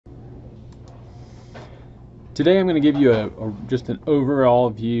Today I'm going to give you just an overall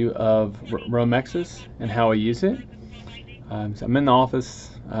view of Romexis and how I use it. So I'm in the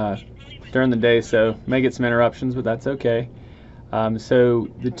office during the day, so may get some interruptions, but that's okay. So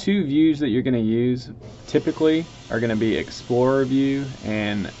the two views that you're going to use typically are going to be Explorer View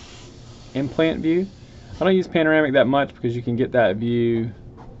and Implant View. I don't use Panoramic that much because you can get that view.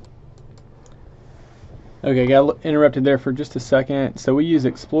 Okay, got interrupted there for just a second. So we use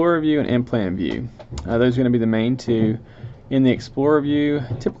Explorer View and Implant View. Those are going to be the main two. In the Explorer View,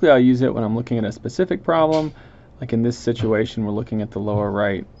 typically I'll use it when I'm looking at a specific problem. Like in this situation, we're looking at the lower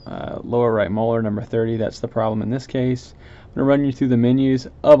right molar, number 30. That's the problem in this case. I'm going to run you through the menus.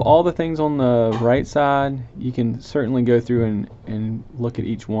 Of all the things on the right side, you can certainly go through and look at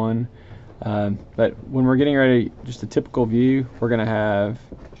each one. But when we're getting ready, just a typical view, we're going to have,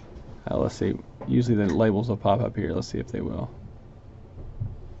 let's see, usually the labels will pop up here. Let's see if they will.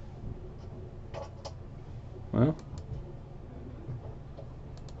 Well,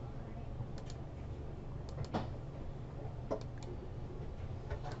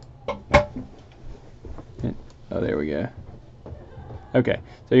 oh, there we go. Okay,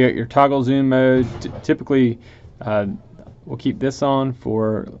 so you got your toggle zoom mode. Typically, we'll keep this on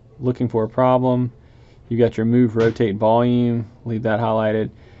for looking for a problem. You got your move, rotate, volume. Leave that highlighted.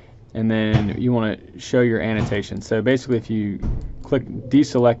 And then you want to show your annotation. So basically, if you click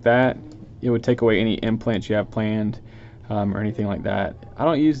deselect that, it would take away any implants you have planned or anything like that. I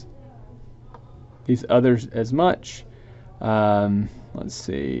don't use these others as much. Let's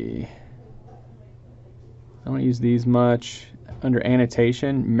see. I don't use these much. Under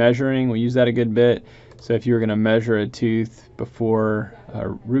annotation, measuring, we use that a good bit. So if you were going to measure a tooth before a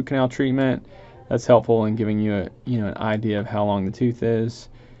root canal treatment, that's helpful in giving you an idea of how long the tooth is.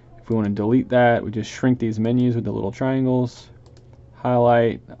 If we want to delete that, we just shrink these menus with the little triangles.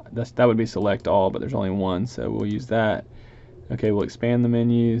 Highlight, that would be select all, but there's only one, so we'll use that. Okay, we'll expand the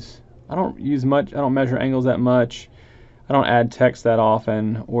menus. I don't use much, I don't measure angles that much. I don't add text that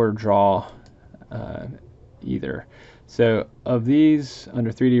often or draw either. So of these,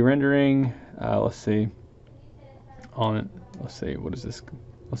 under 3D rendering, let's see, what is this?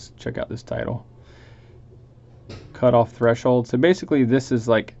 Let's check out this title. Cutoff threshold. So basically this is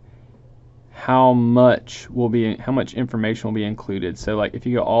like how much information will be included. So like if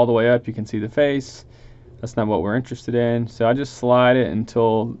you go all the way up, you can see the face. That's not what we're interested in. So I just slide it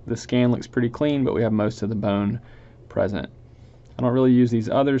until the scan looks pretty clean, but we have most of the bone present. I don't really use these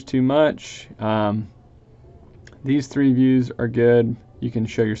others too much. These three views are good. You can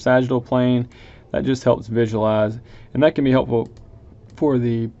show your sagittal plane. That just helps visualize, and that can be helpful for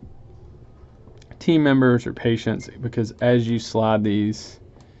the team members or patients, because as you slide these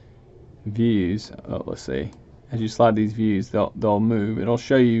views, as you slide these views, they'll move. It'll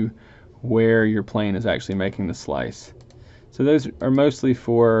show you where your plane is actually making the slice. So those are mostly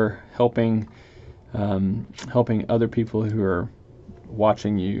for helping other people who are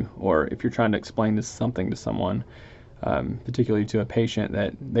watching you, or if you're trying to explain something to someone, particularly to a patient,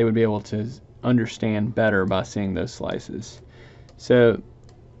 that they would be able to understand better by seeing those slices. So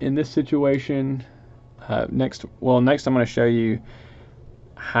in this situation, next I'm going to show you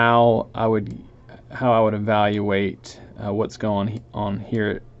how I would evaluate what's going on here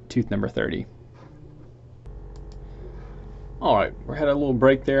at tooth number 30. Alright, we're had a little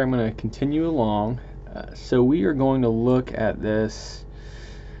break there. I'm going to continue along. So we are going to look at this,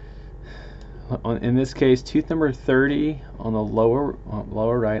 in this case, tooth number 30 on the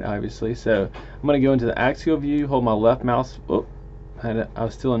lower right, obviously. So I'm going to go into the axial view, hold my left mouse. I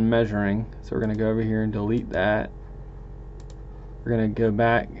was still in measuring, so we're going to go over here and delete that. We're going to go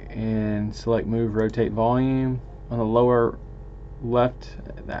back and select move, rotate, volume. On the lower left,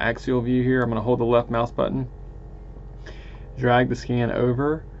 the axial view here, I'm going to hold the left mouse button, drag the scan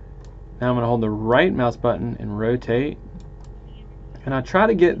over. Now I'm going to hold the right mouse button and rotate. And I try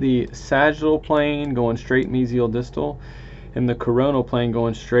to get the sagittal plane going straight mesial distal and the coronal plane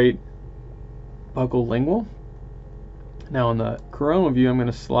going straight buccal lingual. Now on the coronal view, I'm going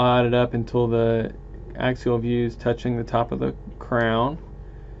to slide it up until the axial view is touching the top of the crown.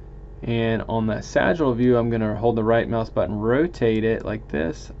 And on the sagittal view, I'm going to hold the right mouse button, rotate it like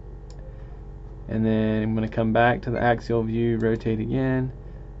this. And then I'm going to come back to the axial view, rotate again.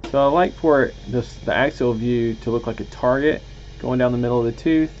 So I like for the axial view to look like a target going down the middle of the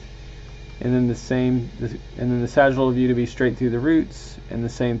tooth, and then the sagittal view to be straight through the roots, and the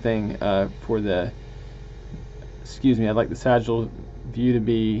same thing for the, I'd like the sagittal view to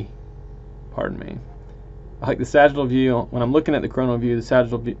be, I like the sagittal view, when I'm looking at the coronal view, the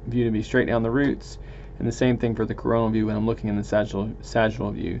sagittal view to be straight down the roots, and the same thing for the coronal view when I'm looking in the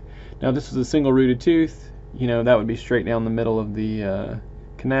sagittal view. Now, if this was a single rooted tooth, you know, that would be straight down the middle of the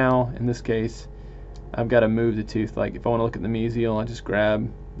canal. In this case, I've got to move the tooth. Like if I want to look at the mesial, I just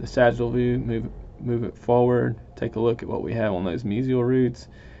grab the sagittal view, move it forward, take a look at what we have on those mesial roots,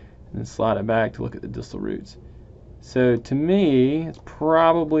 and then slide it back to look at the distal roots. So to me, it's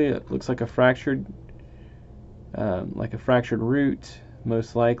probably, it looks like a fractured root,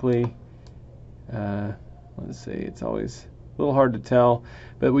 most likely. Let's see, it's always a little hard to tell,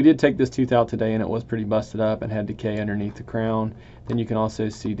 but we did take this tooth out today and it was pretty busted up and had decay underneath the crown. Then you can also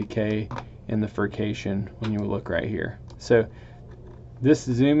see decay in the furcation when you look right here. So this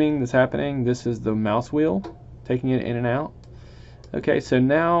zooming that's happening, this is the mouse wheel taking it in and out. Okay, so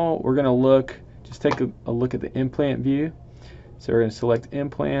now we're going to look, just take a look at the implant view. So we're going to select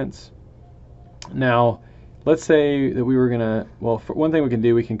implants. Now let's say that we were going to, well, for one thing we can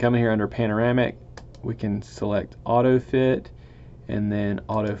do, we can come in here under panoramic, we can select auto fit and then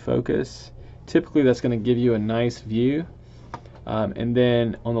autofocus. Typically that's going to give you a nice view, and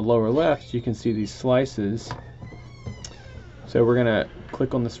then on the lower left you can see these slices. So we're going to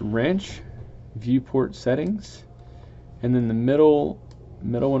click on this wrench, Viewport Settings, and then the middle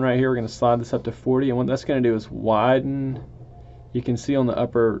one right here, we're going to slide this up to 40, and what that's going to do is widen. You can see on the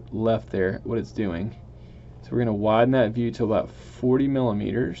upper left there what it's doing. So we're going to widen that view to about 40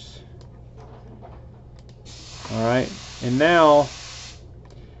 millimeters. Alright, and now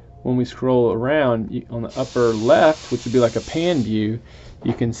when we scroll around on the upper left, which would be like a pan view,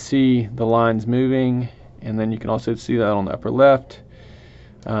 you can see the lines moving, and then you can also see that on the upper left.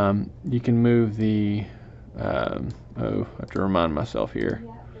 You can move the, oh, I have to remind myself here.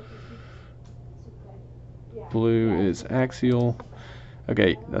 Blue is axial.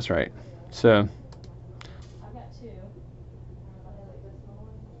 Okay, that's right. So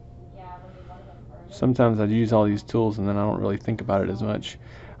sometimes I use all these tools and then I don't really think about it as much.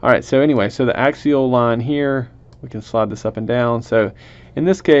 Alright, so anyway, so the axial line here, we can slide this up and down. So in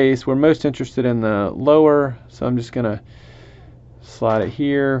this case, we're most interested in the lower, so I'm just going to slide it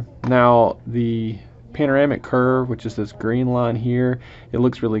here. Now the panoramic curve, which is this green line here, it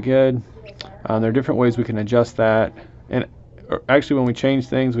looks really good. There are different ways we can adjust that, and actually when we change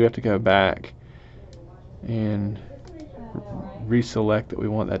things we have to go back and reselect that we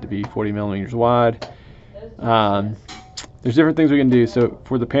want that to be 40 millimeters wide. There's different things we can do. So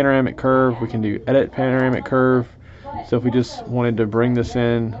for the panoramic curve, we can do edit panoramic curve. So if we just wanted to bring this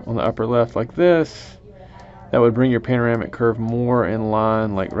in on the upper left like this, that would bring your panoramic curve more in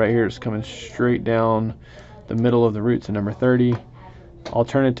line. Like right here, it's coming straight down the middle of the roots at number 30.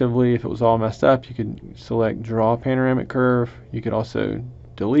 Alternatively, if it was all messed up, you could select draw panoramic curve. You could also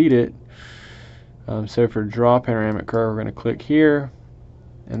delete it. So for draw panoramic curve, we're going to click here,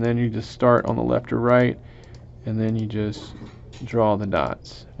 and then you just start on the left or right, and then you just draw the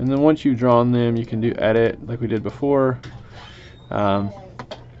dots. And then once you've drawn them, you can do edit like we did before. So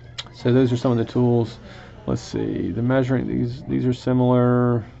those are some of the tools. Let's see, the measuring, these are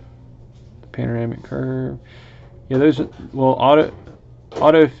similar. The panoramic curve, yeah, those are, well,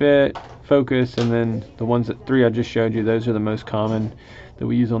 auto fit, focus, and then the ones that three I just showed you, those are the most common that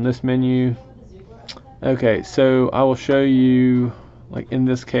we use on this menu. Okay, so I will show you, like in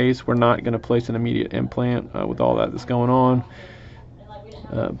this case, we're not going to place an immediate implant with all that's going on.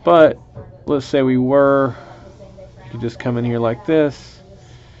 But let's say we were, you could just come in here like this.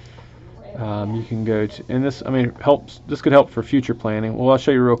 You can go to, and this, I mean, helps. This could help for future planning. Well, I'll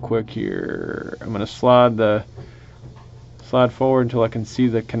show you real quick here. I'm going to slide forward until I can see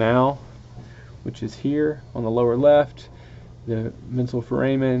the canal, which is here on the lower left. The mental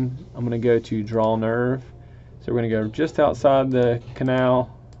foramen, I'm going to go to draw nerve. So we're going to go just outside the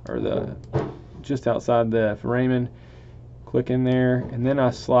canal, or just outside the foramen. Click in there, and then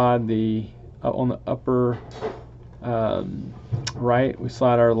I slide on the upper right, we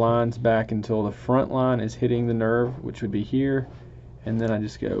slide our lines back until the front line is hitting the nerve, which would be here. And then I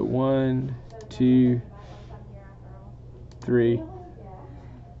just go 1, 2, 3,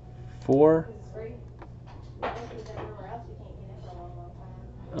 4.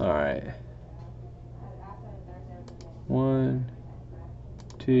 Alright. 1,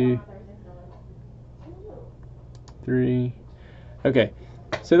 2, 3. Okay,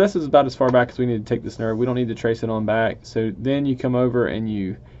 so this is about as far back as we need to take this nerve. We don't need to trace it on back. So then you come over and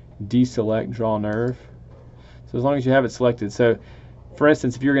you deselect draw nerve. So as long as you have it selected. So for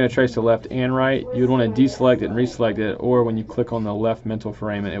instance, if you're going to trace the left and right, you would want to deselect it and reselect it, or when you click on the left mental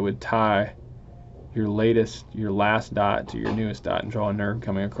foramen, it would tie your last dot to your newest dot and draw a nerve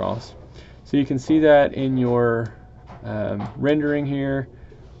coming across. So you can see that in your rendering here.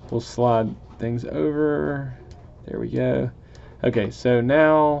 We'll slide things over. There we go. Okay, so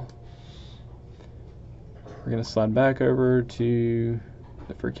now we're going to slide back over to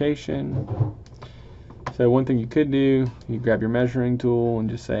the furcation. So one thing you could do, you grab your measuring tool and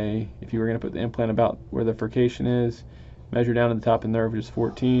just say, if you were going to put the implant about where the furcation is, measure down to the top of the nerve, which is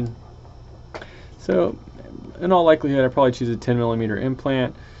 14. So in all likelihood, I'd probably choose a 10mm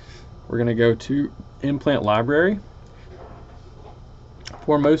implant. We're going to go to Implant Library.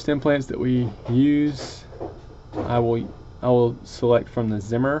 For most implants that we use, I will select from the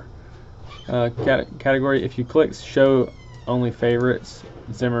Zimmer category. If you click Show Only Favorites,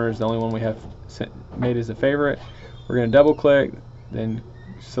 Zimmer is the only one we have made as a favorite. We're going to double click, then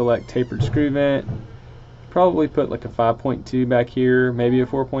select Tapered Screw Vent. Probably put like a 5.2 back here, maybe a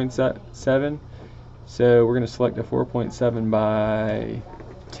 4.7. So we're going to select a 4.7 by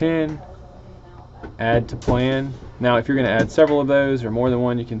 10. Add to plan. Now if you're going to add several of those or more than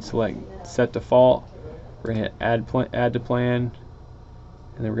one, you can select Set Default. We're going to hit add to plan,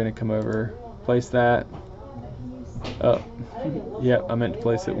 and then we're going to come over, place that up. Yep, I meant to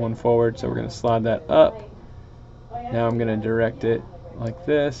place it one forward, so we're going to slide that up. Now I'm going to direct it like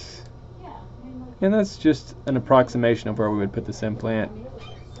this, and that's just an approximation of where we would put this implant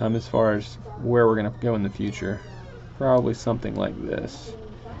as far as where we're going to go in the future. Probably something like this.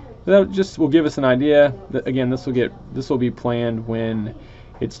 That just will give us an idea. That, again, this will be planned when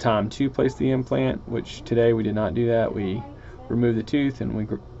it's time to place the implant, which today we did not do that. We removed the tooth and we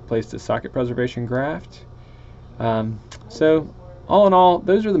placed a socket preservation graft. So all in all,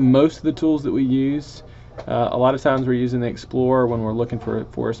 those are most of the tools that we use. A lot of times we're using the Explorer when we're looking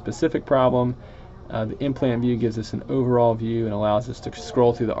for a specific problem. The Implant View gives us an overall view and allows us to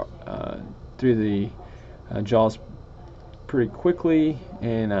scroll through the jaws pretty quickly,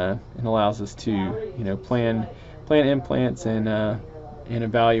 and allows us to plan implants and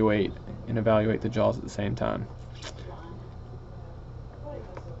evaluate the jaws at the same time.